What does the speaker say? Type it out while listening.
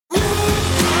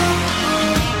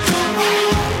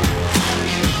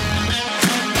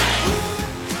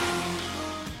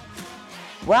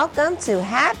welcome to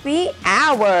Happy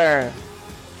Hour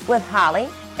with Holly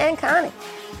and Connie.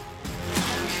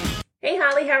 Hey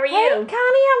Holly, how are you? Hey Connie,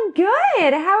 I'm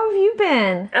good. How have you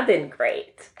been? I've been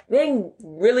great. Been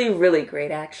really, really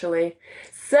great actually.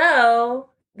 So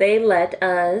they let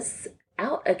us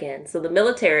out again. So the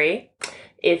military,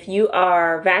 if you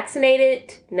are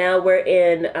vaccinated, now we're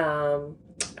in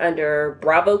under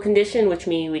Bravo condition, which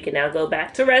means we can now go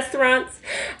back to restaurants.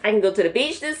 I can go to the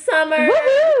beach this summer.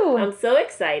 Woohoo! I'm so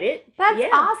excited. That's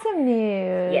awesome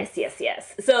news.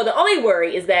 Yes. So the only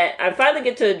worry is that I finally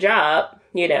get to a job,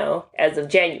 as of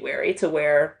January, to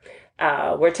where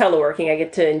we're teleworking. I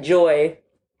get to enjoy,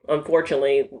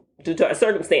 unfortunately, due to our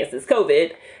circumstances,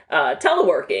 COVID,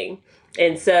 teleworking.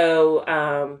 And so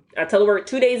I telework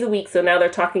 2 days a week. So now they're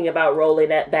talking about rolling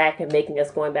that back and making us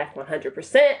going back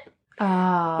 100%.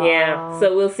 Oh. Yeah,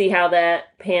 so we'll see how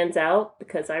that pans out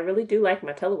because I really do like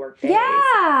my telework days. Yeah,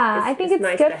 I think it's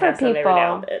nice good to for have some people. every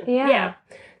now and then. Yeah.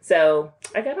 So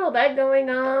I got all that going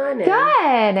on. And good.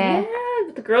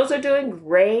 Yeah, the girls are doing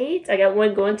great. I got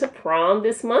one going to prom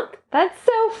this month. That's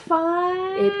so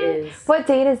fun. It is. What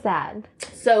date is that?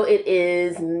 So it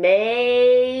is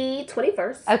May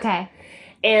 21st. Okay.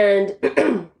 And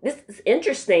this is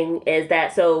interesting is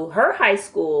that, so her high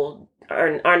school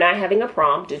are not having a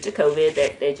prom due to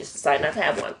COVID. They just decided not to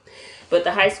have one. But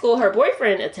the high school her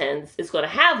boyfriend attends is going to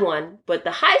have one, but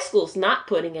the high school's not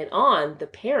putting it on. The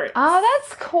parents. Oh,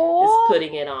 that's cool. Is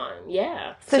putting it on.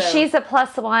 Yeah. So she's a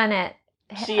 +1 at.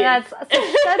 That's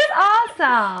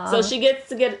awesome. So she gets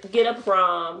to get a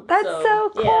prom. That's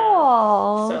so cool.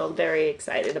 Yeah. So I'm very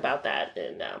excited about that.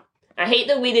 And I hate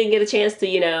that we didn't get a chance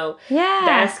to,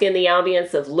 bask in the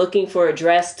ambience of looking for a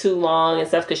dress too long and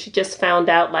stuff, because she just found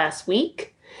out last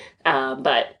week.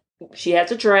 But she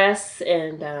has a dress,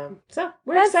 and so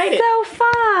we're excited. That's so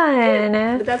fun.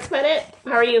 Yeah, but that's about it.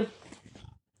 How are you?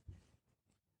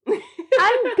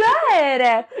 I'm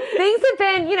good. Things have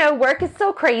been, work is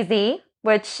still crazy,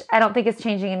 which I don't think is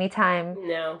changing anytime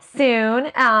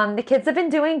soon. The kids have been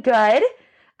doing good.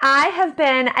 I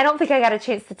don't think I got a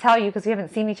chance to tell you because we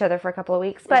haven't seen each other for a couple of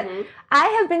weeks, but I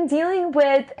have been dealing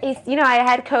with, I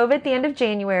had COVID at the end of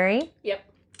January. Yep.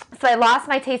 So I lost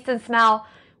my taste and smell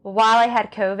while I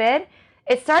had COVID.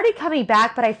 It started coming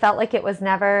back, but I felt like it was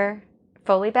never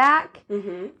fully back.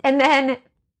 Mm-hmm. And then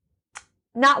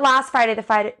not last Friday,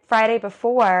 the Friday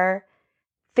before,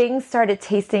 things started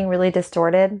tasting really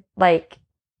distorted, like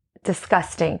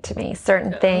disgusting to me,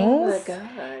 certain things. Oh my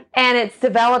God. And it's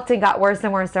developed and got worse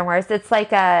and worse and worse. It's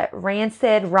like a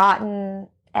rancid, rotten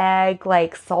egg,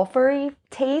 like sulfury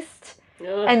taste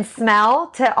and smell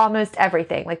to almost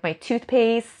everything. Like my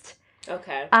toothpaste.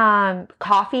 Okay.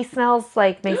 Coffee smells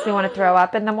like makes me want to throw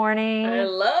up in the morning. I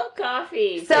love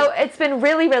coffee. So it's been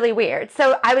really, really weird.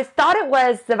 So I thought it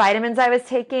was the vitamins I was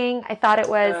taking. I thought it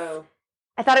was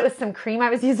some cream I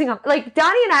was using on, like,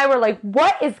 Donnie and I were like,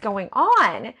 what is going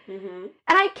on? Mm-hmm. And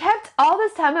I kept, all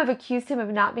this time I've accused him of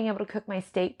not being able to cook my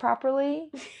steak properly.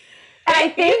 And I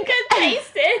think you could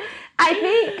taste it. I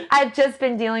think I've just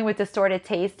been dealing with distorted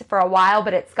taste for a while,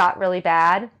 but it's got really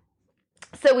bad.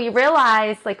 So we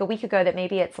realized like a week ago that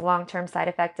maybe it's a long-term side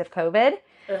effect of COVID.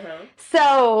 Uh-huh.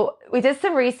 So we did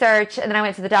some research, and then I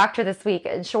went to the doctor this week,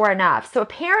 and sure enough, so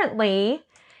apparently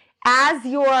as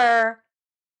your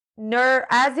nerve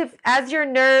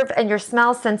and your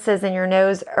smell senses in your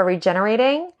nose are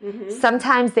regenerating,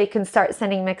 sometimes they can start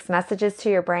sending mixed messages to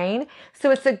your brain. So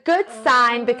it's a good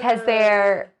sign because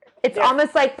it's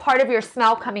almost like part of your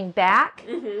smell coming back.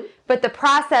 Mm-hmm. But the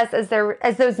process as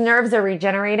those nerves are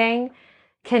regenerating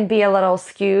can be a little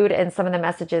skewed, and some of the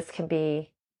messages can be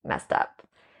messed up.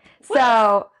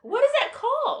 What is that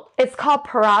called? It's called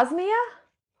parosmia.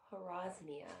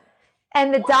 Parosmia.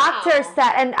 And the doctor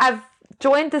said, and I've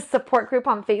joined this support group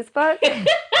on Facebook.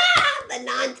 The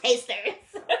non-tasters.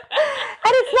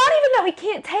 And it's not even that we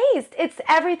can't taste. It's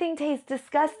everything tastes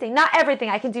disgusting. Not everything.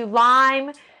 I can do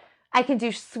lime. I can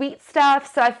do sweet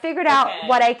stuff. So I figured out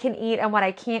what I can eat and what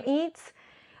I can't eat.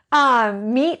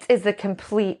 Meat is a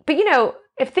complete, but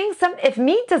if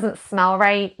meat doesn't smell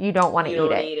right, you don't want to eat it. You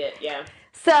don't eat it, yeah.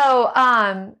 So,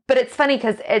 but it's funny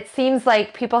because it seems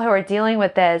like people who are dealing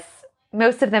with this,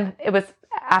 most of them, it was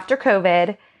after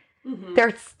COVID,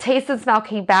 their taste and smell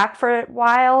came back for a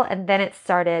while, and then it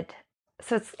started.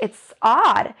 So it's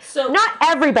odd. So not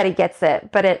everybody gets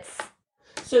it, but it's.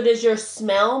 So does your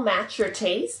smell match your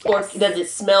taste? Yes. Or does it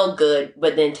smell good,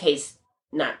 but then taste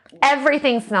not?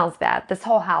 Everything smells bad. This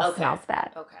whole house smells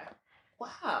bad. Okay.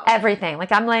 Wow. Everything.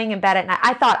 Like I'm laying in bed at night.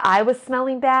 I thought I was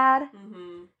smelling bad.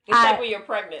 Mm-hmm. It's like when you're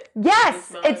pregnant.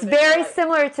 Yes. It's very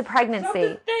similar to pregnancy.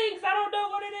 Something stinks. I don't know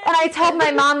what it is. And I told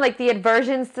my mom like the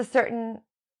aversions to certain,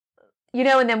 you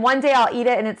know, and then one day I'll eat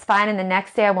it and it's fine, and the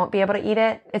next day I won't be able to eat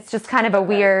it. It's just kind of a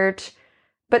weird,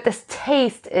 but this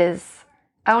taste is,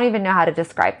 I don't even know how to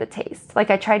describe the taste. Like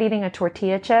I tried eating a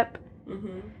tortilla chip,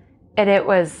 and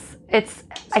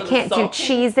I can't do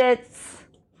Cheez-Its.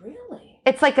 Really?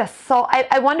 It's like a salt.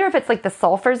 I wonder if it's like the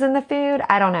sulfurs in the food.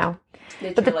 I don't know.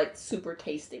 But you're like super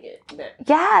tasting it.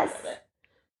 Yes.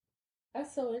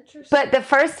 That's so interesting. But the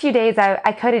first few days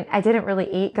I didn't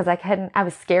really eat because I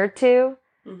was scared to.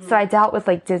 So I dealt with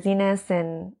like dizziness,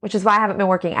 which is why I haven't been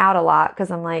working out a lot,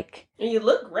 because I'm like. And you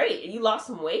look great. And you lost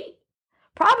some weight.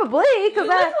 Probably, because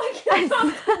you lost some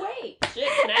weight. Shit,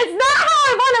 it's not how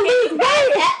I want to lose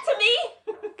weight. That to me.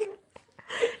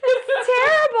 It's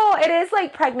terrible. It is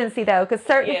like pregnancy though, because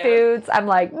certain foods I'm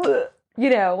like, you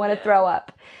know, want to throw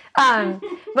up.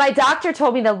 My doctor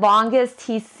told me the longest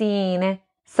he's seen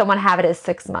someone have it is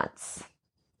 6 months.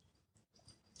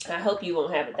 I hope you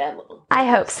won't have it that long. I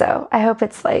hope so. I hope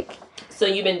it's like. So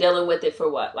you've been dealing with it for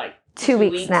what, like 2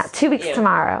 weeks now? 2 weeks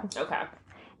tomorrow. Okay.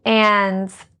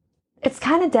 And it's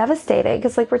kind of devastating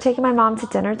because like we're taking my mom to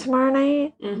dinner tomorrow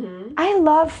night. I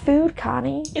love food,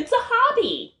 Connie. It's a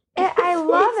hobby. I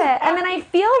love it. And then I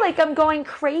feel like I'm going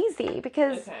crazy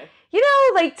because, you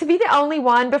know, like to be the only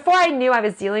one, before I knew I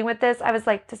was dealing with this, I was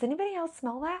like, does anybody else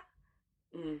smell that?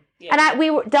 And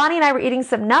Donnie and I were eating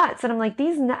some nuts, and I'm like,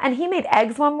 these nuts, and he made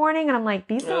eggs one morning, and I'm like,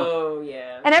 these don't. Oh,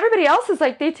 yeah. And everybody else is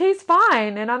like, they taste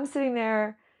fine. And I'm sitting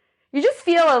there, you just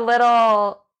feel a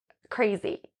little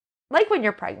crazy. Like when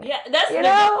you're pregnant. Yeah, that's the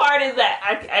good part is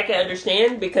that I can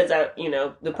understand because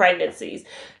the pregnancies.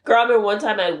 Girl, I remember one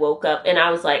time I woke up and I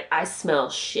was like, I smell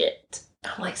shit.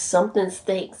 I'm like, something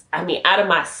stinks. I mean, out of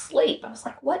my sleep. I was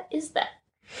like, what is that?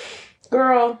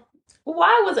 Girl,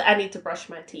 why was it I need to brush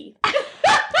my teeth? It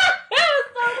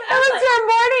was your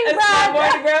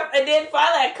morning breath. And then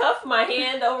finally I cuffed my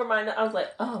hand over my nose. I was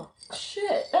like, oh,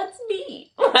 shit, that's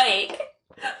me. Like...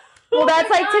 Well, that's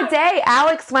like today.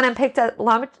 Alex went and picked up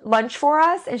lunch for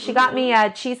us, and she got me a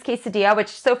cheese quesadilla, which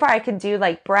so far I can do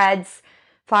like breads,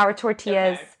 flour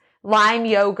tortillas, lime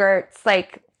yogurts,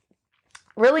 like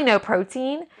really no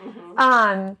protein.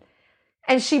 And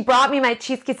she brought me my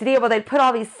cheese quesadilla, but they put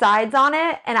all these sides on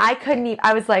it, and I couldn't eat.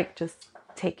 I was like, just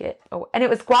take it. And it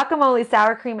was guacamole,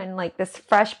 sour cream, and like this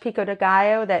fresh pico de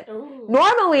gallo that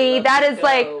normally that is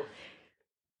like,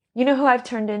 you know who I've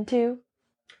turned into?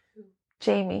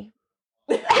 Jamie.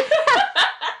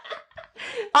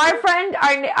 Our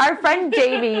friend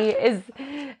Jamie is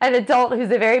an adult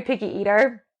who's a very picky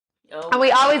eater, and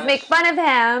we always make fun of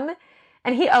him,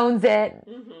 and he owns it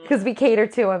because we cater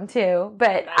to him too.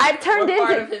 But I've turned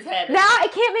into now I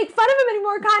can't make fun of him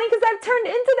anymore, Connie, because I've turned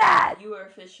into that. You are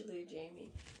officially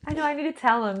Jamie. I know. I need to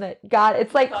tell him that God.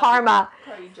 It's like karma.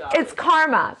 It's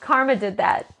karma. Karma did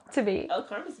that to me. Oh,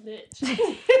 karma's a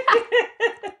bitch.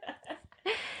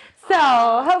 So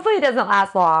hopefully it doesn't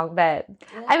last long, but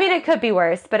I mean, it could be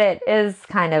worse, but it is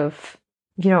kind of,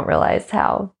 you don't realize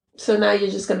how. So now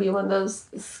you're just going to be one of those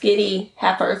skinny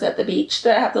heifers at the beach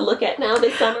that I have to look at now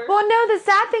this summer? Well, no, the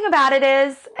sad thing about it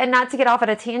is, and not to get off at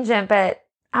a tangent, but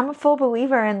I'm a full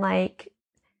believer in like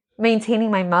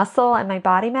maintaining my muscle and my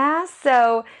body mass.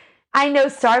 So I know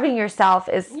starving yourself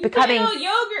is becoming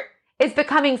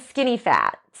skinny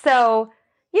fat. So,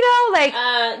 you know, like...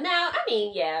 no, I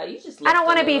mean, yeah, you just... I don't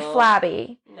want to be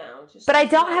flabby. No. Just but I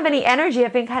don't have any energy.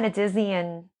 I've been kind of dizzy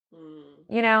and,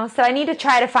 you know, so I need to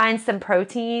try to find some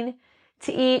protein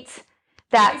to eat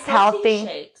that's healthy.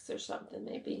 Shakes or something,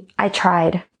 maybe. I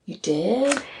tried. You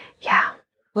did? Yeah.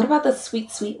 What about the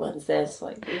sweet ones? That's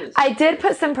like... I did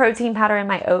put some protein powder in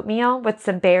my oatmeal with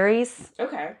some berries.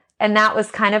 Okay. And that was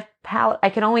kind of... I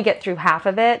could only get through half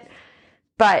of it.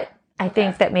 But I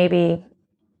think that maybe...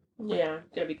 Yeah,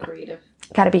 gotta be creative.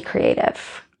 Gotta be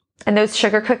creative. And those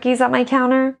sugar cookies on my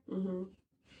counter.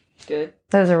 Good.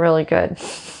 Those are really good.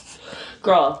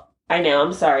 Girl, I know.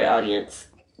 I'm sorry, audience.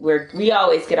 We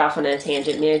always get off on a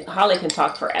tangent. Me and Holly can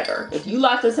talk forever. If you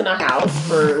locked us in a house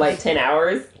for like 10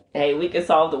 hours, hey, we could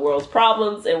solve the world's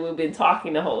problems, and we've been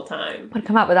talking the whole time. Would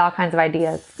come up with all kinds of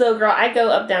ideas. So, girl, I go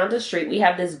up down the street. We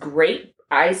have this great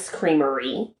ice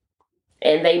creamery.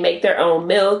 And they make their own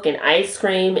milk and ice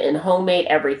cream and homemade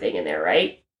everything in there,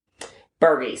 right?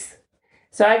 Burgies.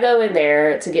 So I go in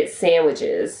there to get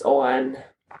sandwiches on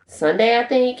Sunday, I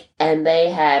think, and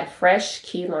they had fresh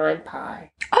key lime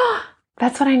pie. Oh,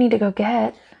 that's what I need to go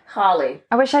get. Holly.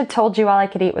 I wish I'd told you all I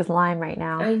could eat was lime right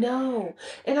now. I know.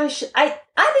 And I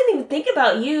didn't even think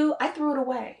about you. I threw it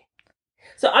away.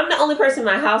 So I'm the only person in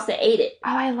my house that ate it.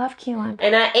 Oh, I love key lime pie.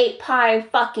 And I ate pie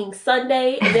fucking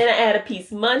Sunday, and then I had a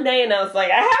piece Monday, and I was like,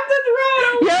 I have to throw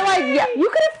it away. You're like, yeah, you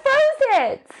could have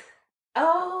froze it.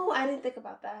 Oh, I didn't think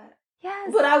about that.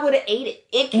 Yes. But I would have ate it.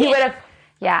 It You can't. would have.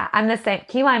 Yeah, I'm the same.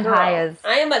 Key lime pie is.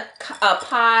 I am a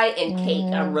pie and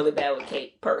cake. I'm really bad with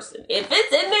cake person. If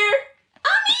it's in there,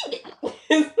 I'm eating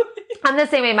it. I'm the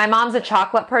same way. My mom's a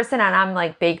chocolate person, and I'm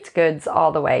like baked goods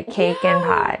all the way, cake and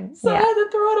pie. So I had to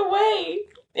throw it away.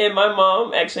 And my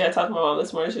mom, actually, I talked to my mom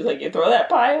this morning. She was like, "You throw that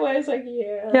pie away?" I was like,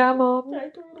 "Yeah." Yeah, Mom. I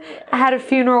threw it away. I had a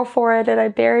funeral for it, and I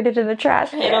buried it in the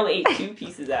trash. I only ate 2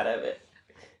 pieces out of it.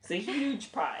 It's a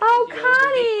huge pie. Oh, You know,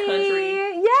 the big country.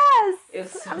 Connie! Yes.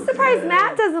 It's so I'm surprised good.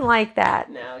 Matt doesn't like that.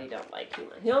 No, he don't like too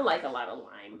much. He don't like a lot of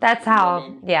lime. That's how.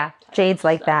 Lemon Yeah, type Jade's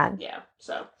like stuff. that. Yeah.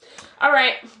 So, all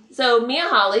right. So me and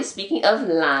Holly, speaking of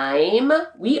lime,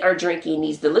 we are drinking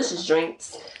these delicious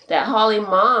drinks that Holly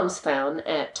Moms found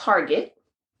at Target.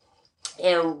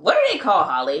 And what are they called,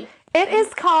 Holly? It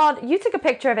is called. You took a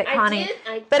picture of it, Connie.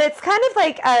 I did. But it's kind of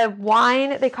like a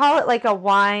wine. They call it like a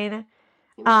wine.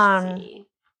 Let me see.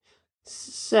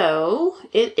 So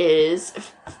it is.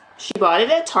 She bought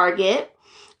it at Target,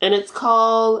 and it's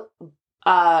called.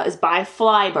 It's by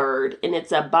Flybird, and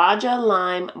it's a Baja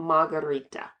Lime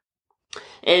Margarita.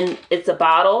 And it's a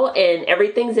bottle, and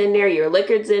everything's in there. Your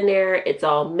liquor's in there. It's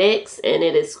all mixed, and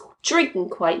it is drinking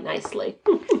quite nicely.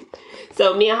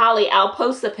 So me and Holly, I'll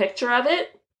post a picture of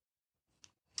it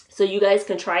so you guys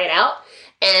can try it out.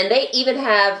 And they even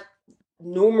have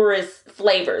numerous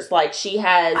flavors. Like she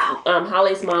has,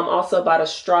 Holly's mom also bought a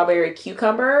strawberry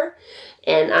cucumber,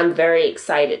 and I'm very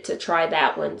excited to try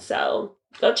that one. So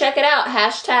go check it out.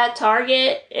 Hashtag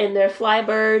Target and their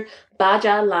Flybird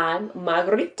Baja Lime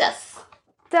Margaritas.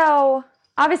 So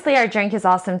obviously our drink is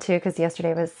awesome too because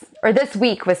this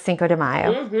week was Cinco de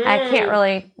Mayo. Mm-hmm. I can't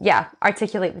really,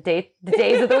 articulate the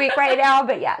days of the week right now,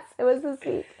 but yes, it was this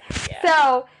week. Yeah.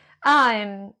 So,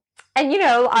 and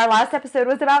our last episode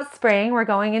was about spring. We're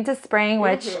going into spring,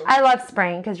 which I love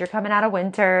spring because you're coming out of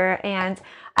winter. And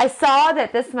I saw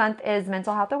that this month is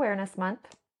Mental Health Awareness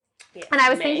Month. Yeah, and I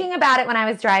was thinking about it when I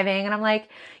was driving, and I'm like,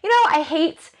 I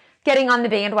hate getting on the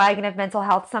bandwagon of mental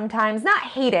health sometimes. Not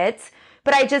hate it,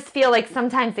 but I just feel like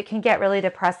sometimes it can get really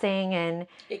depressing, and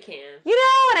it can. And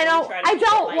I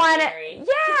don't want to.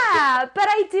 Yeah, but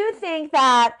I do think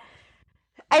that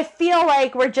I feel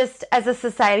like we're just as a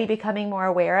society becoming more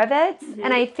aware of it,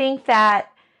 and I think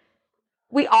that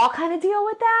we all kind of deal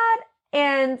with that,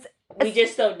 and we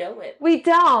just don't know it. We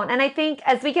don't, and I think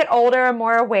as we get older and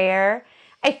more aware,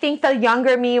 I think the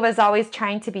younger me was always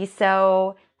trying to be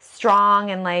so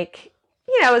strong, and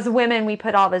as women, we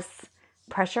put all this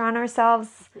pressure on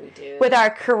ourselves with our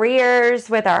careers,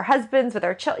 with our husbands, with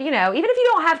our children, even if you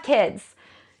don't have kids,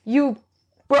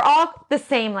 we're all the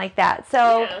same like that.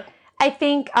 So I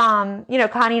think, Connie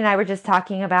and I were just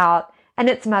talking about, and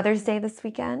it's Mother's Day this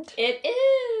weekend. It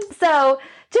is. So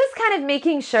just kind of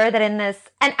making sure that in this,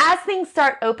 and as things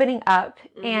start opening up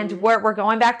and we're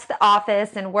going back to the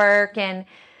office and work, and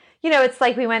it's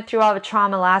like we went through all the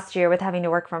trauma last year with having to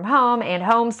work from home and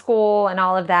homeschool and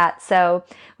all of that. So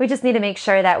we just need to make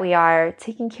sure that we are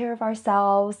taking care of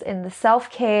ourselves in the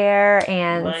self-care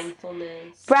and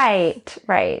mindfulness. Right.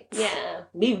 Yeah.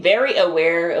 Be very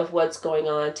aware of what's going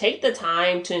on. Take the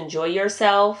time to enjoy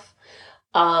yourself.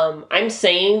 I'm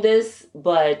saying this,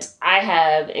 but I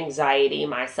have anxiety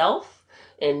myself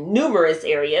in numerous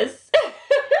areas.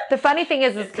 The funny thing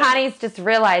is Connie's just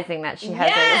realizing that she has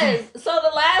it. Yes. So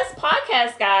the last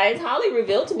podcast, guys, Holly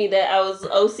revealed to me that I was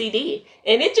OCD.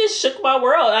 And it just shook my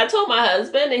world. I told my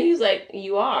husband, and he was like,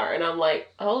 "You are." And I'm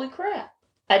like, holy crap.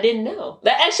 I didn't know.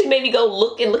 That actually made me go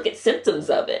look at symptoms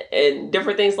of it and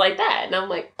different things like that. And I'm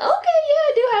like, okay, yeah,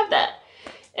 I do have that.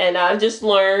 And I've just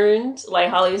learned, like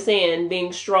Holly was saying,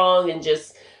 being strong, and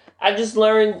I've just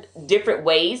learned different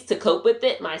ways to cope with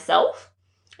it myself.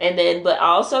 And then, but I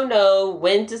also know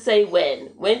when to say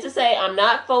when to say I'm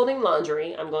not folding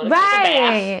laundry. I'm going to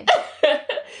take a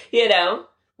bath.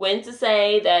 When to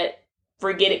say that,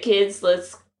 forget it, kids.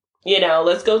 Let's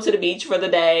go to the beach for the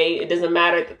day. It doesn't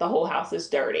matter that the whole house is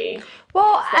dirty.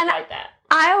 Well, stuff like that.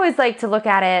 I always like to look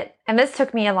at it, and this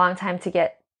took me a long time to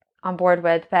get on board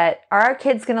with, but are our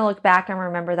kids going to look back and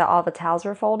remember that all the towels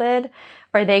were folded?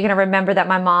 Or are they going to remember that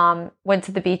my mom went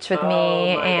to the beach with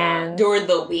me and during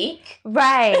the week?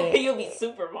 Right. You'll be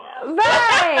super mom.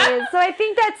 Right. So I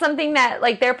think that's something that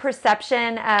their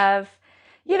perception of,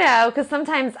 because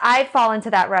sometimes I fall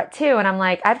into that rut too. And I'm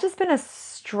like, I've just been a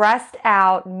stressed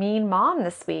out, mean mom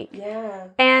this week. Yeah.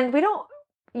 And we don't,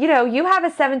 you have a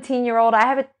 17-year-old, I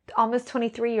have a almost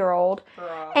 23-year-old.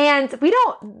 And we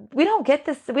don't get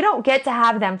this, we don't get to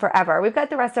have them forever. We've got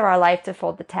the rest of our life to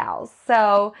fold the towels.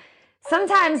 So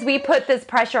sometimes we put this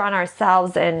pressure on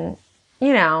ourselves, and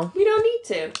we don't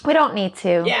need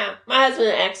to. Yeah. My husband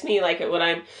asks me when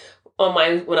I'm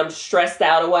when I'm stressed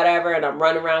out or whatever, and I'm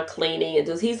running around cleaning,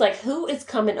 and he's like, "Who is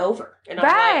coming over?" And I'm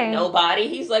like, "Nobody."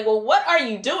 He's like, "Well, what are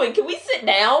you doing? Can we sit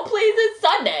down, please? It's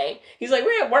Sunday." He's like,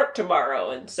 "We're at work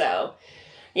tomorrow," and so.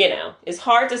 It's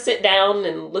hard to sit down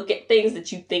and look at things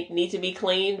that you think need to be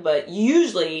cleaned, but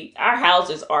usually our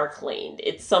houses are cleaned.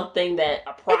 It's something that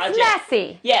a project. It's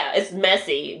messy. Yeah, it's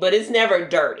messy, but it's never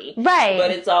dirty. Right.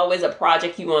 But it's always a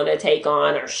project you want to take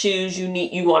on, or shoes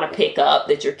you want to pick up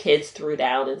that your kids threw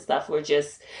down and stuff.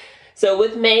 So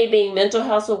with May being Mental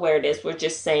Health Awareness, we're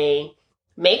just saying,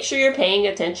 make sure you're paying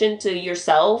attention to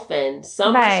yourself, and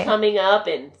summer's coming up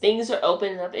and things are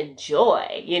opening up. Enjoy,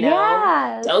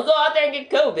 Yes. Don't go out there and get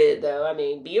COVID, though. I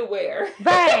mean, be aware.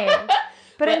 Right.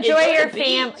 But enjoy your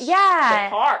family. Yeah.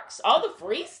 The parks, all the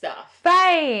free stuff.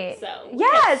 Right. So,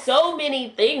 yes. So many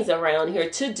things around here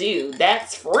to do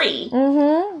that's free.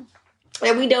 Mm-hmm.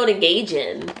 And we don't engage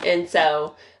in. And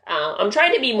so I'm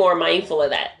trying to be more mindful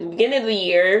of that. At the beginning of the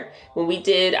year, when we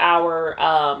did our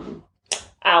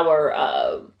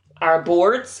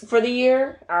boards for the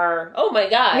year,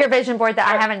 your vision board that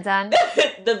I haven't done.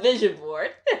 The vision board.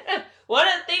 One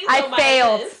of the things I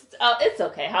failed. It's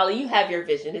okay, Holly. You have your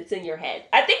vision. It's in your head.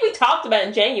 I think we talked about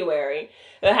in January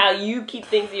about how you keep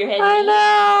things in your head. I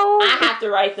know. I have to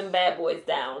write them bad boys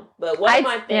down. But one of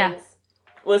my things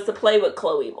was to play with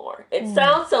Chloe more. It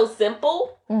sounds so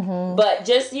simple, but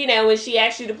just, when she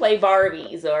asks you to play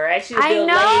Barbies or asks you to build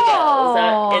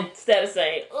Legos, instead of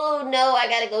saying, "Oh, no, I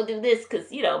got to go do this,"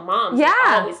 because, mom's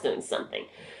always doing something.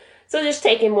 So just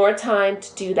taking more time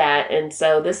to do that. And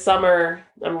so this summer,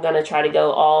 I'm going to try to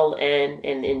go all in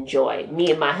and enjoy.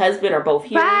 Me and my husband are both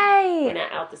here. Right. We're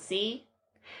not out to sea.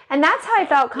 And that's how I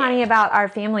felt, Connie, about our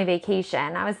family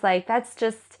vacation. I was like, that's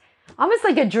just almost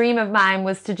like a dream of mine,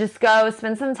 was to just go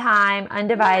spend some time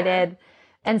undivided. Yeah.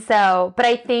 And so, but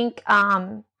I think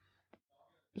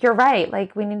you're right.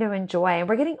 Like, we need to enjoy. And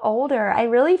we're getting older. I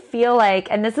really feel like,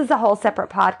 and this is a whole separate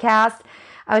podcast.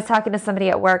 I was talking to somebody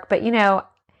at work, but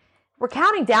we're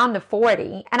counting down to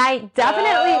 40. And I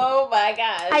definitely... Oh, my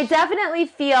gosh. I definitely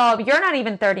feel... You're not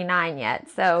even 39 yet,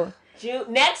 so...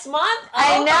 June, next month? Oh,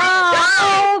 I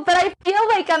know, but I feel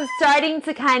like I'm starting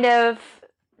to kind of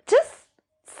just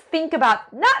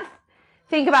not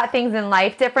think about things in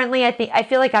life differently. I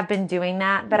feel like I've been doing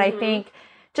that, but I think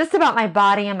just about my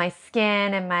body and my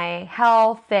skin and my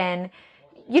health, and,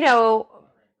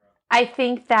 I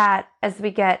think that as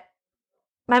we get...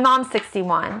 My mom's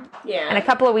 61. Yeah. And a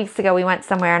couple of weeks ago, we went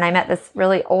somewhere and I met this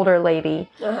really older lady.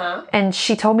 And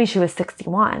she told me she was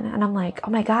 61. And I'm like,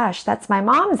 oh my gosh, that's my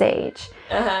mom's age.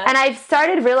 And I've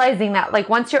started realizing that, like,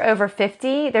 once you're over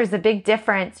 50, there's a big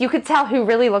difference. You could tell who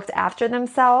really looked after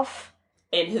themselves.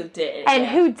 And who didn't. And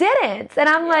who didn't. And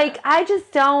I'm like, I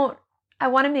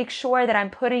want to make sure that I'm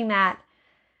putting that.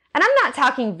 And I'm not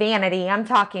talking vanity. I'm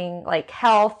talking like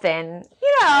health and,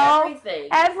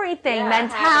 everything,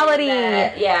 mentality.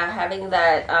 Having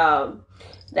that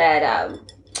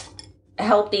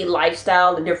healthy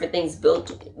lifestyle and different things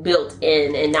built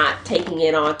in, and not taking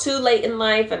it on too late in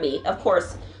life. I mean, of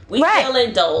course, we still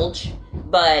indulge,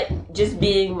 but just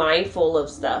being mindful of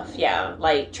stuff. Yeah,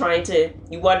 like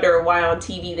you wonder why on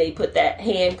TV they put that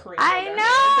hand cream on their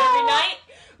hands every night.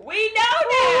 We know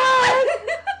now.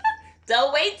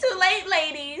 Don't wait too late,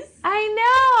 ladies. I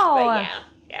know. But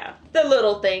the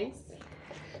little things.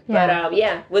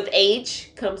 Yeah. But with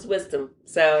age comes wisdom.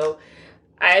 So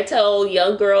I tell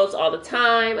young girls all the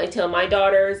time, I tell my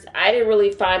daughters, I didn't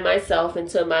really find myself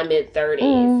until my mid-30s.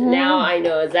 Now I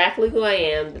know exactly who I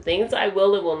am, the things I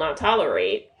will and will not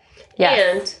tolerate.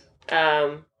 Yes.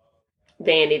 And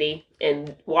vanity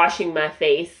and washing my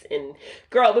face. And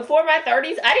girl, before my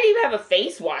 30s, I didn't even have a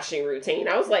face washing routine.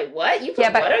 I was like, what? You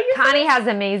put what on your Connie has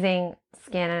amazing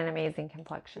skin and an amazing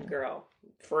complexion. Girl,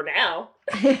 for now.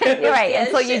 You're right,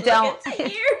 until you don't.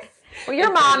 Well,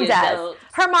 your mom does.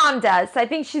 Her mom does. So I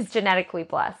think she's genetically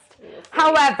blessed.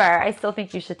 However, I still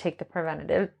think you should take the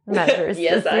preventative measures.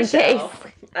 Yes, I shall.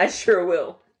 I sure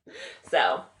will.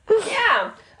 So,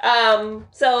 yeah.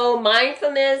 So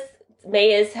mindfulness,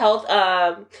 May is health,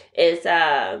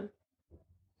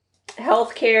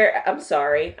 healthcare. I'm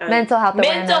sorry. Mental health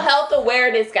awareness. Mental health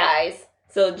awareness, guys.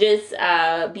 So just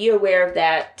be aware of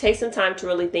that. Take some time to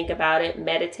really think about it.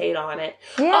 Meditate on it.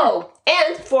 Yeah. Oh,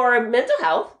 and for mental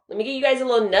health, let me give you guys a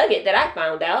little nugget that I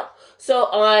found out. So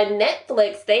on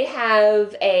Netflix, they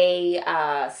have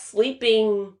a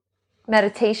sleeping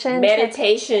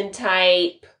meditation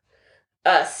type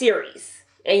series.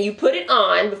 And you put it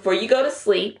on before you go to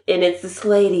sleep, and it's this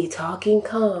lady talking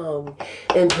calm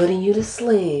and putting you to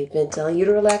sleep and telling you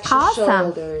to relax your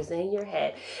shoulders and your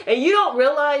head. And you don't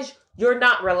realize you're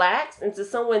not relaxed until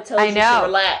someone tells you to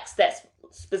relax. That's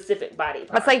specific body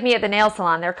part. It's like me at the nail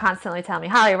salon. They're constantly telling me,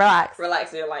 Holly, relax.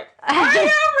 Relax. You're like, I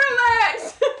am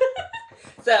relaxed.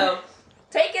 So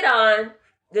take it on.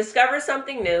 Discover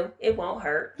something new. It won't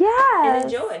hurt. Yes. And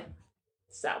enjoy.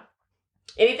 So,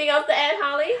 anything else to add,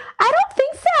 Holly? I don't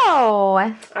think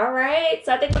so. All right.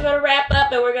 So I think we're going to wrap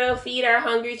up and we're going to feed our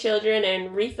hungry children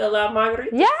and refill our margaritas.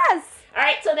 Yes. All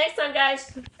right. Till next time,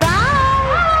 guys.